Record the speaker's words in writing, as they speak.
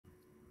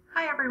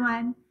Hi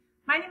everyone,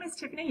 my name is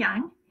Tiffany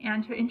Young,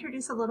 and to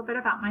introduce a little bit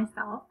about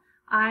myself,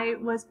 I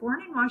was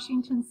born in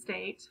Washington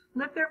State,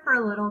 lived there for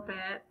a little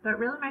bit, but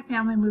really my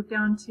family moved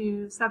down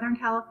to Southern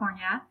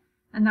California,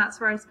 and that's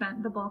where I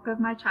spent the bulk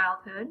of my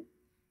childhood.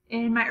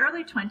 In my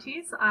early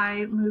 20s,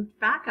 I moved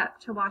back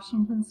up to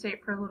Washington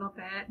State for a little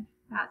bit.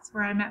 That's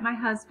where I met my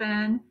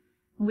husband.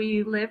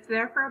 We lived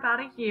there for about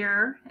a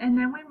year, and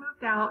then we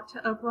moved out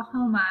to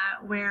Oklahoma,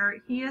 where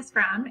he is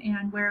from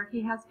and where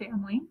he has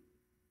family.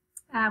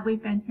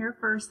 We've been here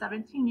for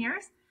 17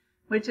 years,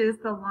 which is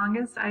the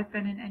longest I've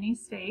been in any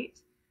state.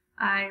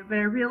 But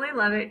I really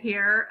love it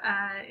here.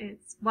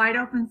 It's wide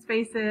open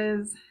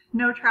spaces,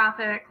 no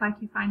traffic like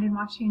you find in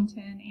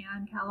Washington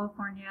and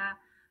California.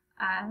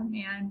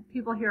 And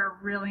people here are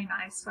really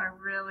nice, so I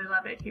really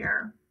love it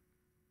here.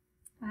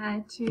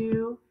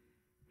 To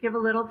give a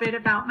little bit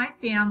about my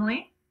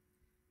family.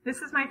 This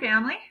is my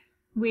family.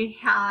 We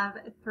have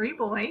 3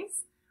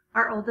 boys.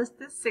 Our oldest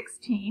is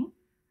 16.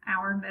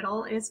 Our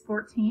middle is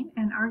 14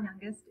 and our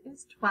youngest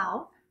is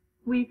 12.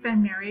 We've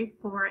been married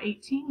for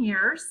 18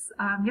 years,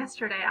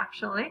 yesterday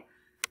actually.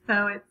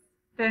 So it's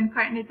been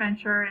quite an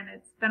adventure and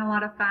it's been a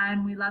lot of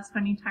fun. We love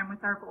spending time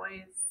with our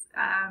boys.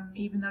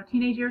 Even though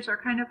teenage years are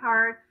kind of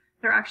hard,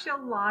 they're actually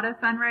a lot of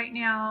fun right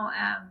now.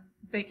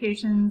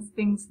 Vacations,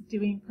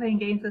 playing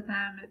games with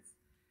them.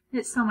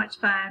 It's so much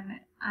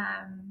fun.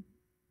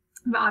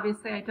 But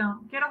obviously I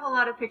don't get a whole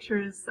lot of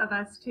pictures of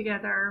us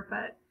together,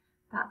 but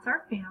that's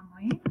our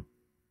family.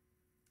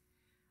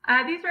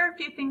 These are a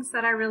few things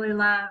that I really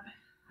love.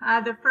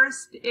 The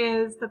first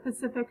is the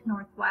Pacific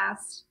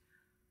Northwest.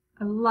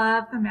 I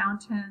love the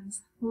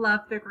mountains,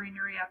 love the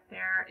greenery up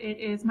there. It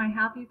is my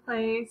happy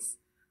place.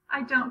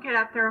 I don't get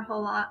up there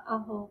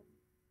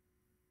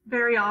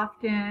very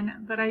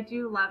often, but I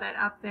do love it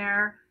up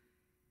there.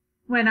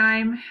 When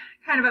I'm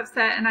kind of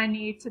upset and I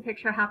need to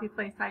picture a happy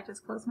place, I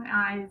just close my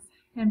eyes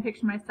and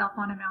picture myself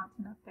on a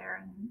mountain up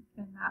there,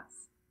 and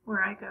that's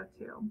where I go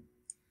to.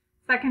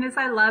 Second is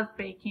I love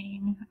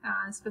baking.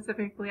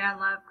 Specifically, I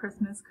love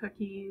Christmas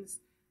cookies.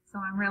 So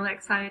I'm really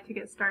excited to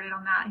get started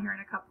on that here in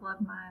a couple of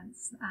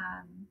months.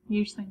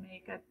 Usually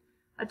make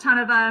a ton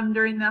of them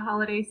during the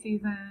holiday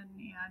season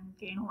and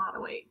gain a lot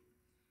of weight.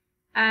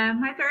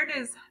 My third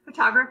is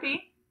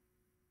photography.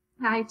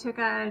 I took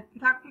a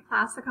photography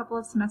class a couple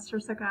of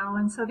semesters ago,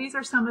 and so these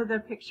are some of the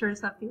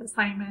pictures of the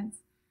assignments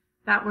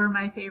that were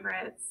my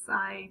favorites.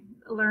 I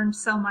learned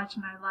so much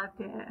and I loved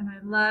it, and I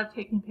love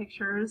taking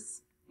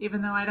pictures,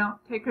 even though I don't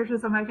take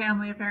pictures of my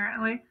family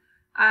apparently.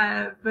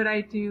 But I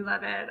do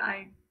love it.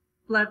 I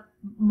love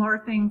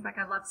more things, like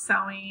I love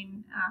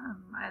sewing.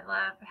 I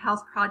love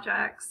house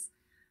projects.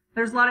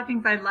 There's a lot of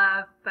things I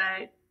love,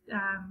 but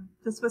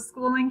just with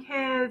school and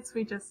kids,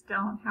 we just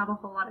don't have a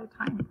whole lot of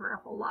time for a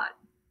whole lot.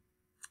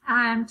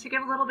 To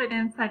give a little bit of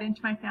insight into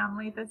my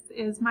family, this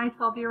is my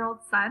 12-year-old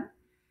son.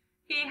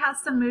 He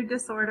has some mood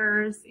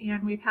disorders,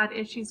 and we've had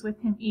issues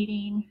with him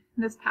eating.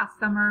 This past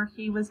summer,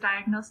 he was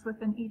diagnosed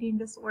with an eating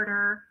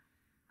disorder,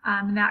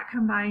 and that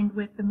combined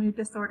with the mood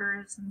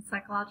disorders and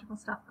psychological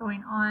stuff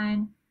going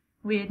on.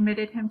 We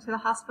admitted him to the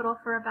hospital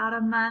for about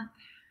a month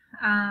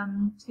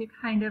to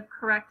kind of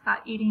correct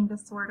that eating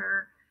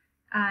disorder.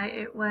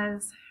 It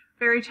was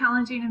very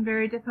challenging and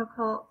very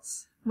difficult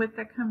with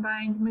the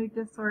combined mood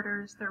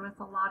disorders. There was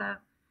a lot of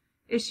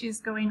issues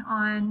going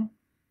on.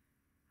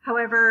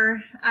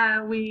 However,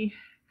 we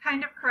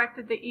kind of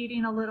corrected the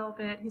eating a little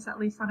bit. He's at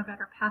least on a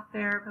better path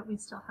there, but we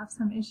still have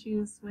some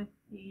issues with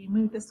the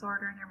mood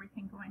disorder and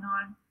everything going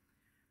on.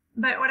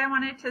 But what I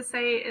wanted to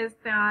say is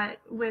that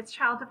with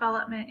child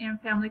development and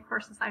family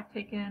courses I've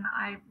taken,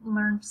 I've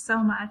learned so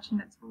much,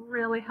 and it's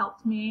really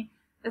helped me,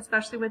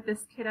 especially with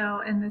this kiddo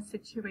and this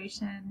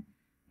situation,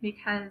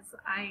 because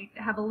I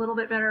have a little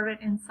bit better of an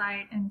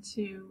insight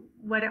into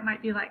what it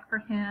might be like for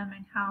him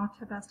and how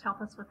to best help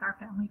us with our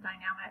family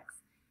dynamics.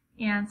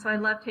 And so I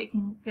love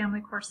taking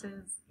family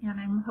courses, and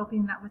I'm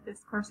hoping that with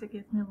this course it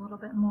gives me a little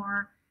bit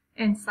more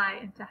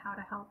insight into how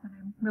to help, and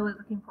I'm really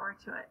looking forward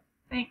to it.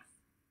 Thanks.